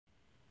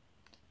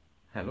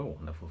Hello,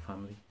 wonderful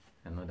family.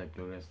 Another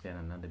glorious day and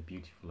another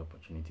beautiful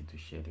opportunity to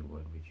share the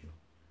word with you.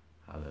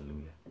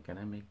 Hallelujah. Can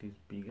I make this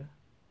bigger?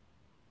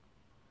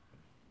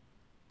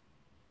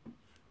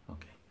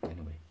 Okay,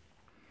 anyway.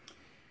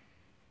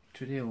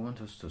 Today I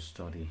want us to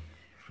study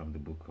from the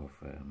book of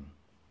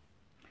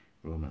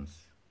Romans,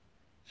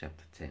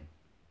 chapter 10.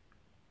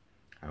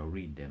 I'll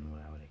read then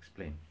what I will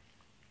explain.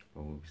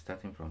 But we'll be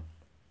starting from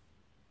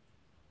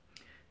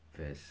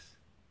verse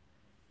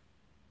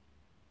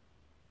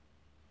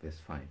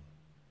 5.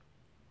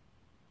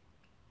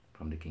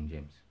 From the King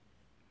James.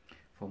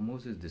 For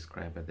Moses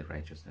described the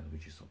righteousness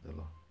which is of the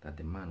law, that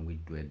the man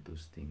which doeth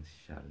those things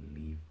shall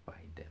live by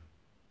them.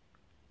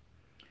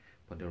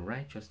 But the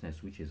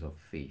righteousness which is of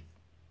faith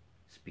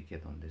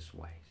speaketh on this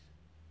wise.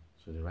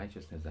 So the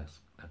righteousness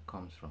that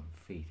comes from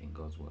faith in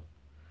God's word.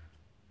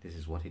 This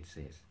is what it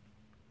says.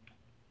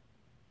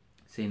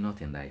 Say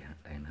not in thine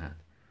heart,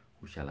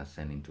 who shall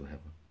ascend into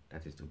heaven?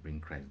 That is to bring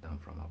Christ down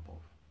from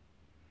above.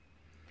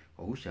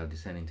 Or who shall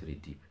descend into the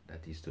deep?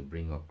 That is to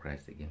bring up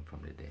Christ again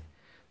from the dead.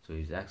 So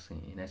he's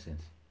asking, in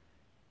essence,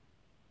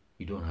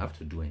 you don't have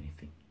to do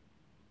anything.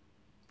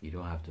 You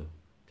don't have to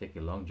take a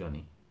long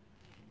journey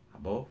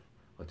above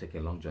or take a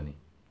long journey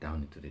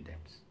down into the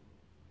depths.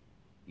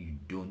 You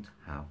don't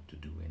have to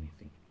do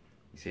anything.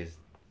 He says,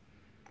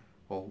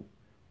 oh,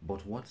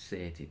 but what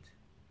saith it?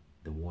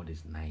 The word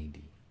is nigh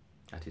thee.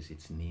 That is,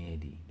 it's near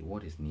thee. The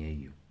word is near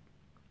you.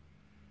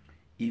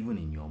 Even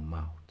in your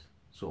mouth.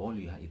 So all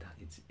you have,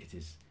 it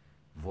is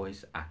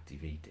voice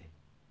activated.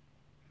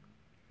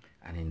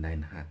 And in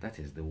thine heart, that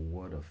is the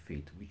word of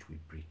faith which we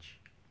preach.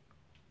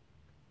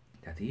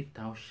 That if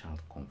thou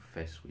shalt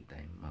confess with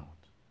thy mouth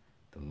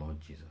the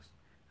Lord Jesus,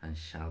 and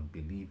shalt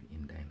believe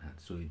in thine heart.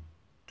 So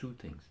two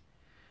things.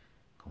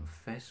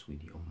 Confess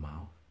with your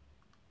mouth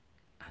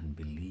and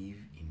believe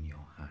in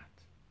your heart.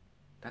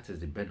 That is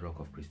the bedrock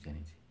of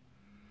Christianity.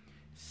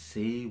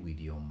 Say with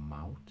your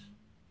mouth.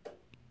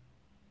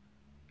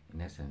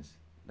 In essence,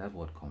 that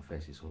word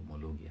confess is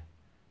homologia.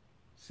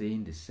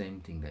 Saying the same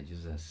thing that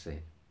Jesus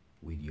said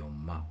with your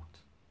mouth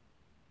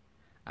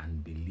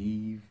and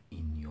believe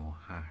in your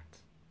heart.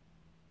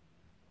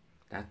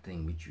 That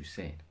thing which you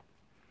said.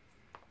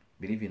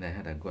 Believe in thy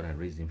heart that God had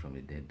raised him from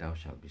the dead, thou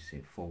shalt be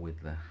saved. For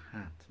with the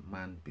heart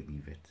man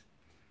believeth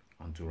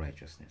unto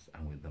righteousness,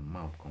 and with the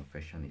mouth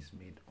confession is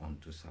made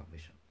unto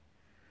salvation.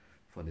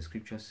 For the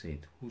scripture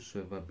said,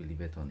 whosoever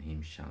believeth on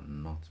him shall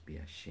not be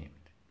ashamed.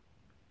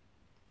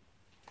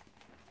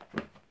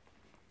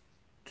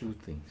 Two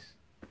things.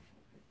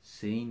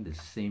 Saying the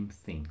same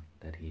thing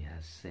that he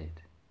has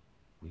said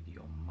with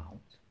your mouth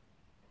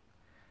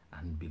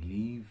and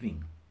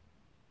believing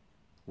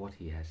what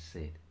he has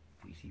said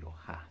with your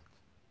heart.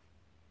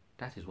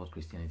 That is what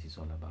Christianity is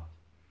all about.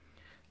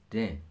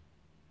 Then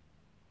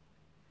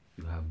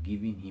you have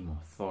given him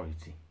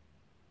authority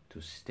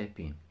to step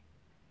in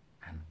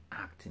and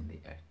act in the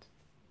earth.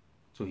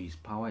 So his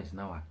power is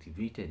now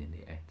activated in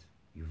the earth.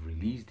 You've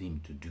released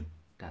him to do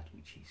that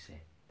which he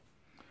said.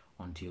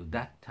 Until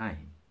that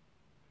time,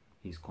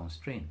 he's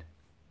constrained.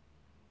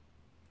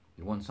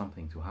 You want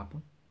something to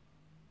happen?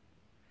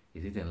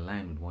 Is it in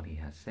line with what he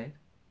has said?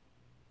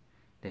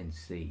 Then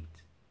say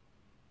it.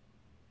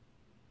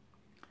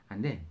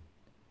 And then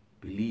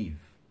believe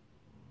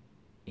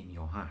in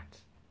your heart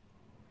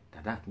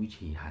that that which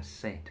he has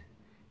said,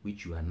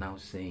 which you are now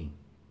saying,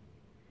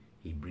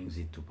 he brings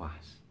it to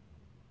pass.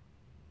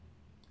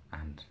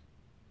 And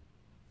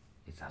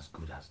it's as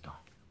good as done.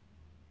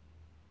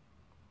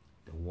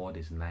 The word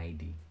is nigh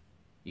thee.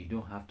 You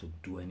don't have to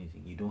do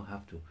anything. You don't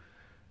have to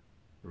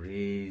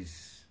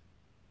raise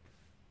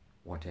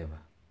whatever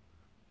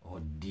or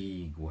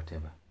dig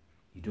whatever.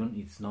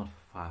 It's not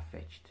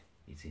far-fetched.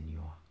 It's in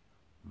your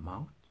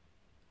mouth.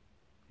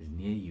 It's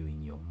near you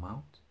in your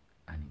mouth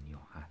and in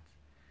your heart.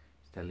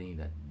 It's telling you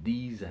that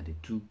these are the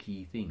two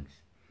key things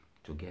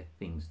to get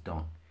things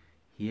done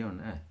here on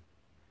earth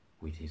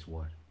with his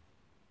word.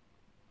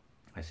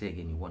 I say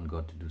again, you want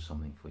God to do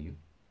something for you?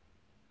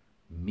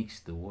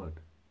 Mix the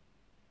word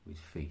with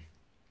faith.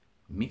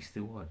 Mix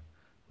the word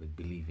with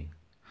believing.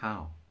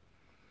 How?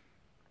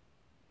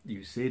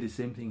 You say the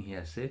same thing he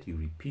has said, you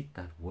repeat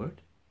that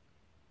word,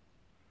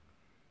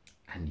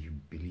 and you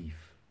believe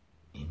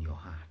in your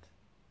heart,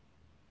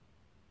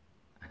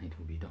 and it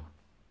will be done.